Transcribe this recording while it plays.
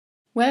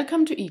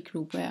Welcome to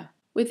EGroupware.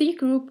 With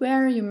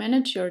EGroupware, you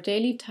manage your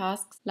daily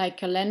tasks like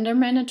calendar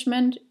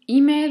management,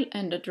 email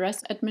and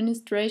address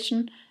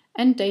administration,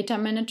 and data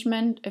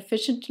management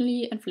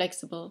efficiently and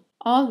flexible.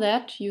 All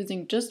that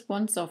using just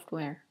one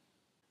software.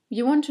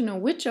 You want to know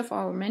which of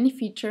our many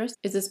features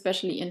is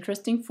especially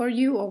interesting for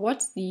you, or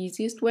what's the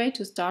easiest way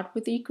to start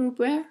with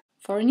EGroupware?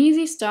 For an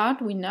easy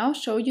start, we now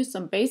show you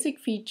some basic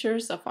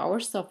features of our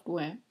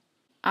software.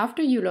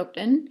 After you logged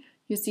in,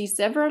 you see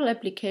several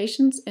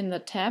applications in the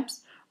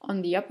tabs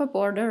on the upper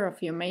border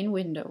of your main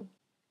window.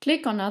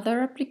 Click on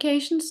Other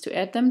Applications to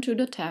add them to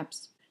the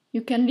tabs.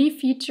 You can leave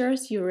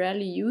features you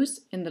rarely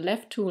use in the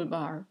left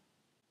toolbar.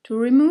 To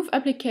remove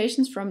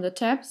applications from the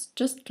tabs,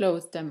 just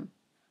close them.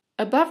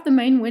 Above the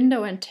main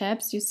window and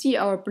tabs, you see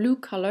our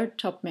blue-colored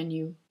top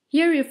menu.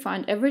 Here you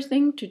find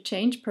everything to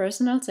change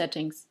personal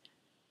settings.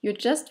 You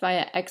adjust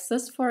via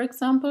Access, for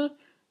example,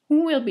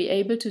 who will be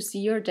able to see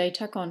your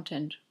data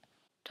content.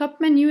 Top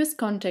menu is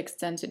context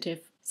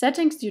sensitive.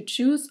 Settings you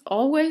choose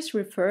always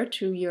refer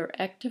to your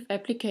active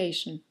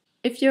application.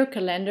 If your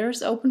calendar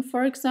is open,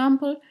 for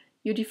example,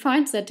 you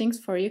define settings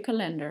for your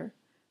calendar.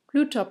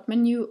 Blue top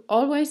menu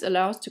always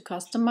allows to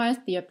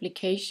customize the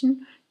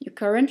application you're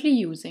currently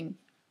using.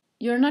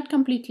 You're not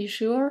completely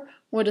sure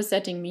what a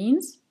setting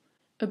means?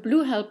 A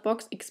blue help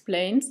box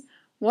explains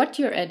what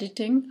you're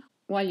editing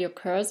while your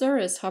cursor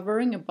is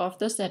hovering above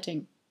the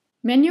setting.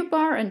 Menu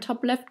bar in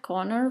top left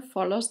corner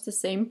follows the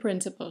same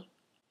principle.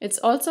 It's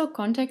also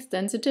context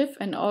sensitive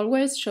and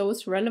always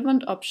shows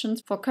relevant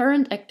options for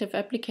current active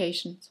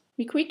applications.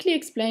 We quickly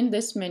explain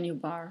this menu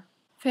bar.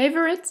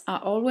 Favorites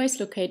are always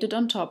located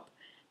on top,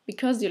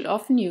 because you'll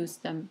often use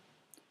them.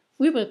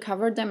 We will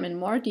cover them in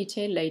more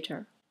detail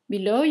later.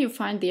 Below you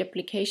find the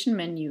application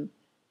menu.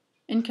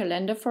 In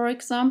Calendar, for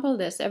example,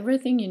 there's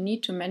everything you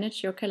need to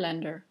manage your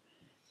calendar.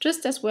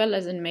 Just as well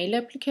as in Mail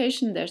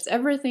application, there's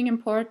everything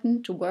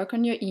important to work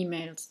on your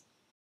emails.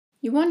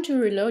 You want to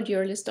reload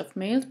your list of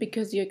mails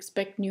because you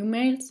expect new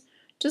mails?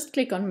 Just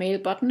click on Mail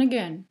button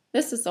again.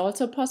 This is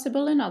also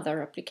possible in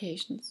other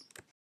applications.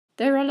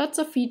 There are lots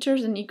of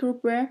features in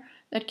EGroupware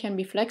that can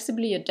be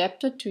flexibly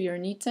adapted to your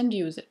needs and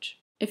usage.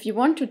 If you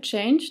want to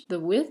change the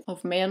width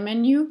of Mail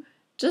menu,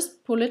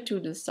 just pull it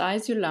to the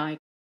size you like.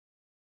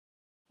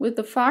 With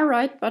the far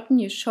right button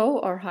you show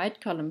or hide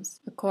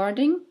columns,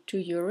 according to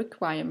your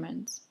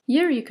requirements.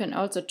 Here you can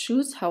also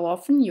choose how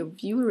often your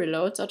view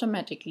reloads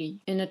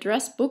automatically. In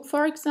Address Book,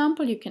 for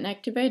example, you can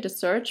activate a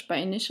search by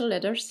initial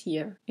letters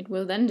here. It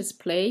will then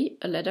display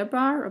a letter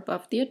bar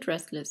above the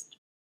address list.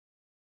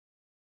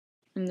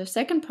 In the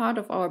second part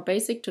of our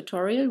basic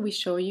tutorial, we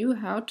show you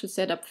how to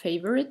set up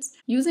favorites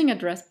using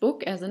Address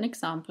Book as an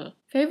example.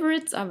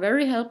 Favorites are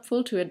very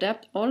helpful to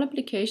adapt all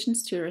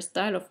applications to your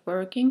style of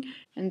working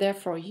and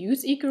therefore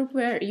use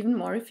EGroupware even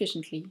more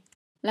efficiently.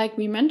 Like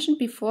we mentioned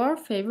before,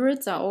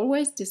 favorites are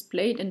always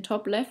displayed in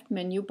top left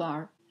menu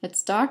bar. Let's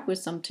start with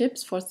some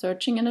tips for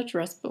searching an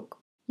address book.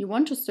 You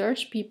want to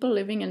search people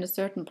living in a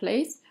certain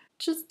place?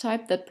 Just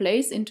type that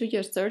place into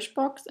your search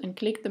box and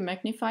click the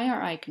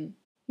magnifier icon.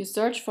 You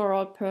search for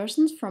all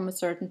persons from a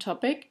certain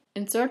topic.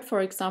 Insert,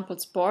 for example,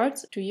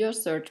 sports to your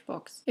search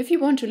box. If you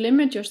want to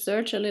limit your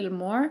search a little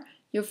more,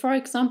 you're, for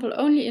example,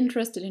 only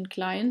interested in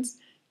clients,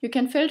 you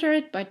can filter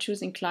it by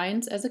choosing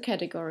clients as a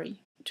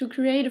category. To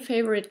create a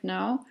favorite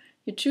now,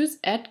 you choose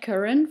Add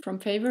Current from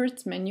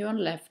Favorites menu on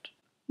left.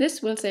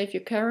 This will save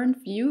your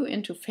current view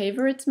into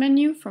Favorites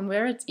menu from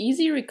where it's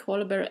easy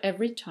recallable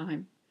every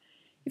time.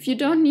 If you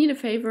don't need a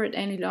favorite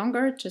any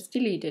longer, just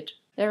delete it.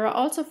 There are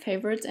also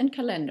favorites in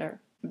Calendar.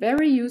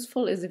 Very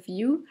useful is a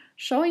view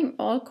showing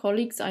all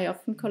colleagues I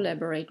often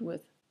collaborate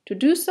with. To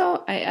do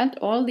so, I add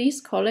all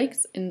these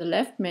colleagues in the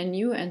left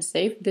menu and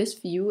save this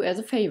view as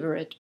a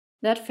favorite.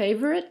 That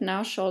favorite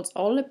now shows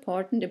all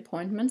important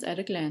appointments at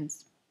a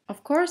glance.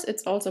 Of course,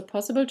 it's also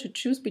possible to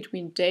choose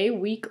between day,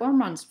 week or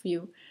month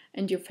view,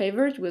 and your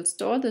favorite will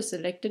store the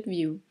selected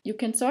view. You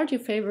can sort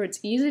your favorites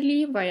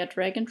easily via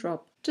drag and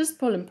drop. Just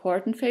pull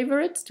important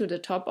favorites to the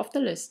top of the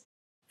list.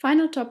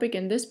 Final topic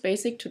in this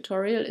basic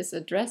tutorial is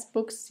Address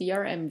Book's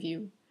CRM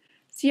view.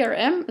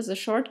 CRM is a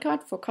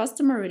shortcut for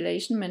customer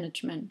relation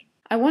management.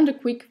 I want a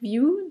quick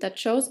view that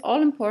shows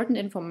all important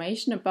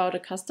information about a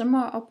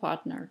customer or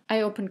partner.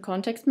 I open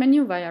Context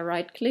menu via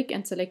right-click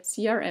and select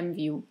CRM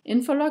view,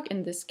 Infolog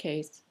in this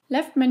case.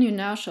 Left menu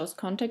now shows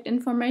contact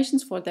information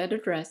for that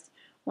address,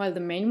 while the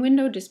main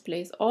window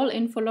displays all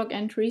Infolog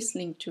entries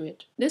linked to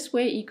it. This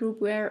way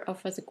EGroupware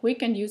offers a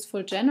quick and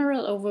useful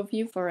general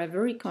overview for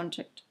every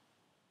contact.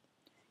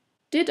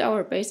 Did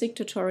our basic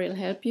tutorial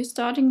help you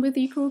starting with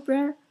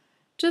EGroupware?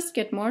 Just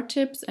get more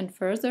tips and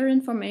further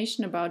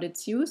information about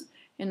its use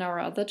in our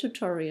other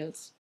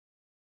tutorials.